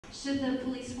Should the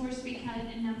police force be cut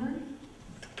in number?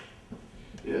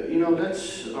 Yeah, you know,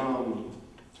 that's,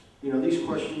 you know, these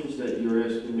questions that you're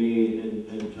asking me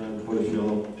and John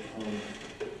Parnofiello,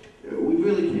 we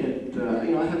really can't,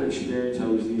 you know, I have experience. I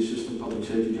was the Assistant Public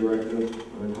Safety Director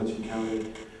in Hudson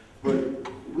County, but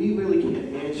we really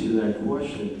can't answer that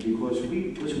question because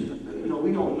you know,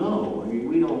 we don't know. I mean,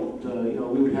 we don't, you know,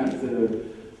 we would have to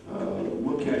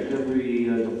look at every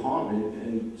department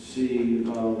and see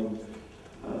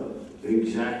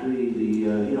exactly the,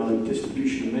 you know,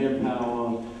 distribution of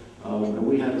manpower. And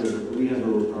we have the leaders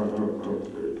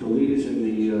in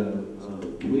the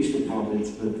police department,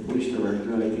 the police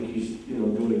director. I think he's, you know,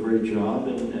 doing a great job,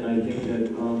 and I think that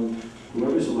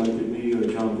whoever's elected, me or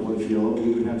John Parnofiello,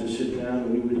 we would have to sit down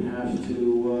and we would have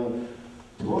to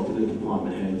talk to the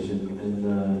department heads and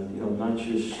you know, not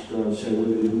just say we're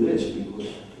going to do this because,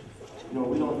 you know,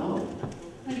 we don't know.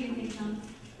 What do you think, John?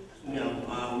 You know,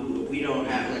 we don't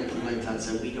have, like Todd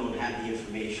said, we don't have the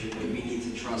information, but we need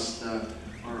to trust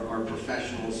our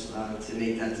professionals to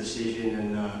make that decision,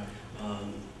 and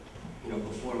you know,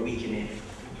 before we can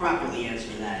properly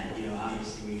answer that, you know,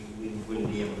 obviously we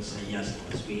wouldn't be able to say yes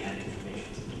unless we had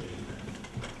information to believe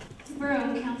that.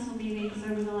 Borough council meetings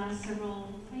over the last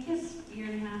several, I guess, year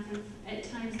and a half have at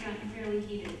times gotten fairly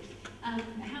heated.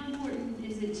 How important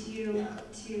is it to you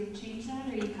to change that?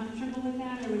 Are you comfortable with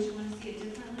that, or would you want to see it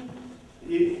differently?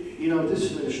 You know,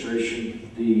 this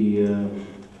administration, the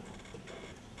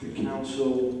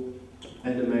council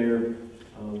and the mayor,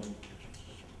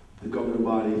 the governing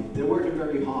body, they're working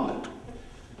very hard.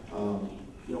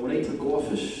 You know, when they took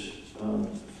office,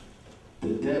 the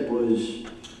debt was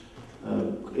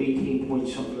 18 point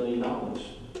something million dollars.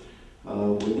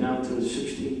 We're down to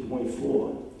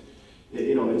 16.4.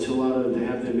 You know, it's a lot of, they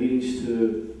have their meetings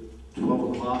to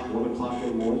 12 o'clock, 1 o'clock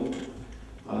in the morning.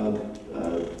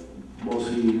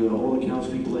 Mostly all the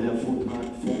council people, they have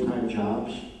full-time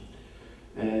jobs.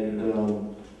 And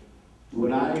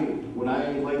would I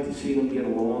like to see them get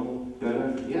along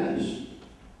better? Yes.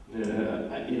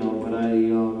 You know, but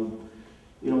you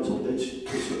know,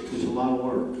 it's a lot of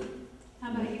work.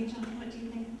 How about you, John? What do you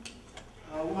think?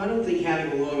 Well, I don't think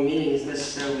having a long meeting is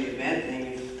necessarily a bad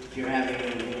thing if you're having a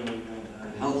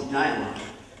healthy dialogue.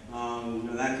 You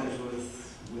know, that comes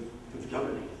with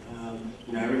governing.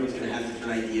 You know, everyone's going to have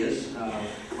different ideas,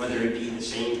 whether it be the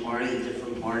same party, a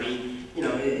different party. You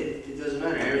know, it doesn't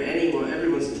matter.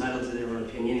 Everyone's entitled to their own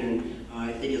opinion, and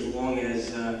I think as long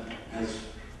as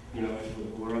you know, if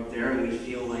we're up there and we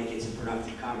feel like it's a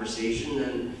productive conversation,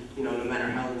 then, you know, no matter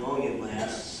how long it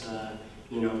lasts,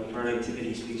 you know,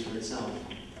 productivity speaks for itself.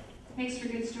 Makes for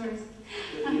good stories.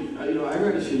 You know, I'd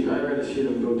rather see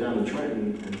them go down to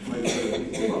Trenton and fight for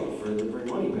people up for to bring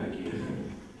money back here.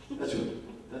 That's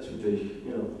what they, you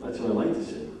know, that's what I like to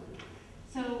see.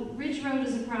 So Ridge Road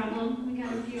is a problem. We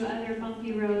got a few other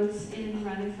bumpy roads in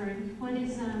Rutherford.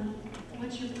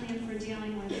 What's your plan for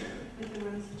dealing with the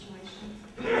road situation?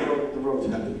 The roads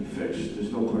have to be fixed.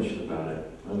 There's no question about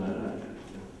it.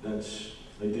 I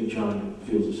think John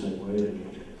feels the same way, and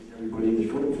everybody in this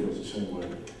room feels the same way.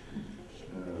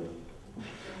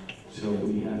 So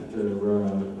we have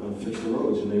to fix the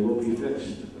roads, and they will be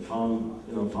fixed. If I'm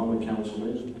a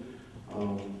councilman,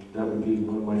 that would be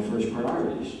one of my first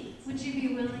priorities. Would you be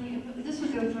willing, this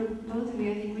would go for both of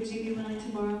you, I think, would you be willing to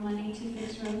borrow money to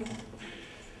fix roads?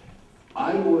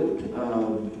 I would,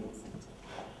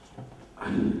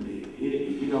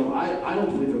 you know, I don't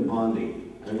believe in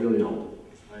bonding. I really don't.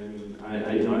 I mean,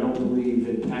 I don't believe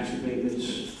in tax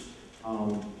abatements.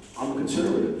 I'm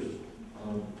conservative.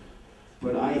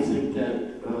 But I think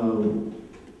that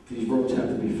these roads have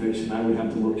to be fixed, and I would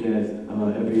have to look at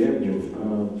every avenue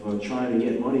of trying to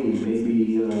get money,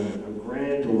 maybe a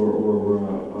grant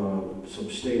or some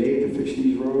state aid to fix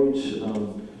these roads.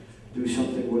 Do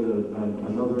something with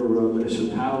another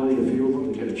municipality, a few of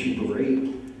them, to get a cheaper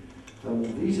rate.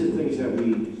 These are things that we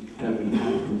have to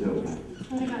do.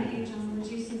 What about you, John? Would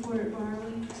you support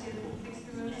borrowing to fix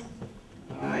the roads?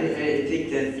 I think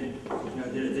that, you know,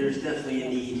 there's definitely a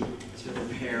need to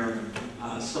repair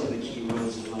some of the key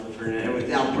roads in Rutherford, and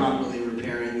without properly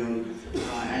repairing them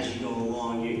as you go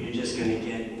along, you're just going to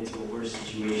get into a worse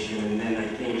situation. And then I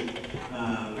think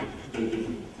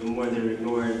the more they're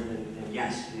ignored, then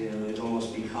yes, you know, it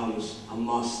almost becomes a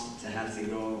must to have to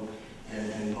go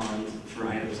and bond for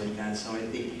items like that. So I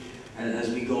think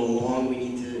as we go along, we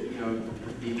need to, you know,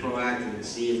 be proactive and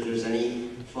see if there's any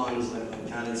funds, like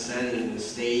Todd had said, in the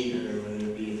state or whether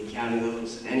it be the county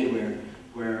levels, anywhere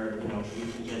where, you know, we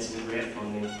can get some grant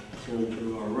funding to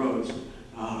improve our roads.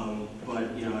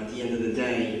 But, you know, at the end of the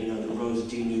day, you know, the roads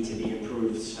do need to be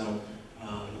improved. So,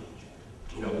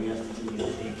 you know, we have to do what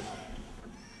we think.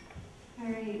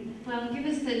 well, give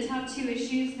us the top 2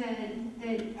 issues that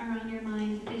are on your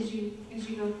mind as you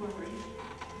go forward.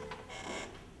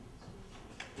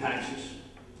 Taxes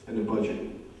and the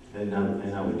budget, and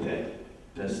our debt.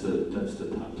 That's the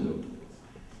top 2.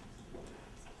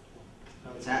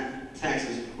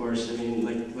 Taxes, of course. I mean,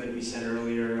 like we said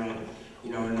earlier,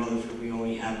 you know, in Rutherford we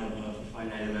only have a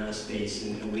finite amount of space,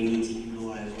 and we need to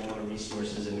utilize all our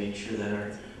resources and make sure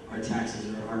that our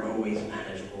taxes are always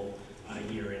manageable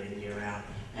year in and year out.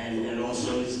 And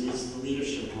also is the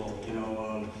leadership role. You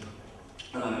know,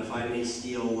 if I may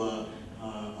steal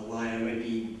a line, I might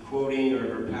be quoting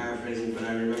or paraphrasing, but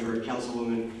I remember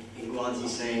Councilwoman Guanti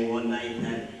saying one night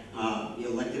that the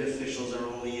elected officials are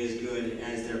only as good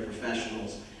as their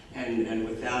professionals. And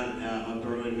without a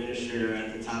borough administrator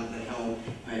at the top of the helm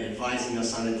advising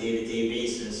us on a day-to-day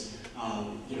basis,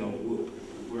 you know,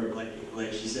 we're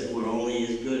like she said, we're only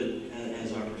as good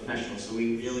as our professionals. So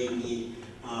we really need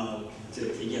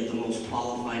to get the most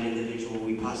qualified individual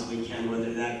we possibly can,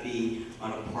 whether that be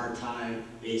on a part-time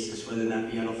basis, whether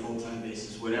that be on a full-time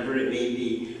basis, whatever it may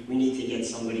be, we need to get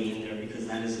somebody in there because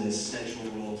that is an essential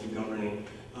role to governing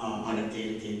on a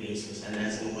day-to-day basis. And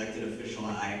as an elected official,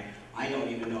 I don't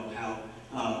even know how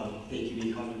they can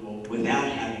be comfortable without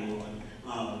having one.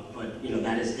 But you know,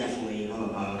 that is definitely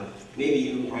maybe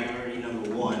even priority number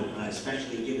 1,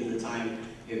 especially given the time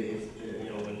if you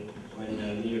know when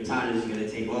Mayor Todd is going to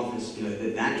take office. You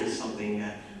know, that is something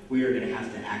that we are going to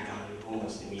have to act on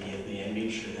almost immediately and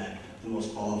make sure that the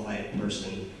most qualified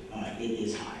person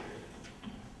is hired.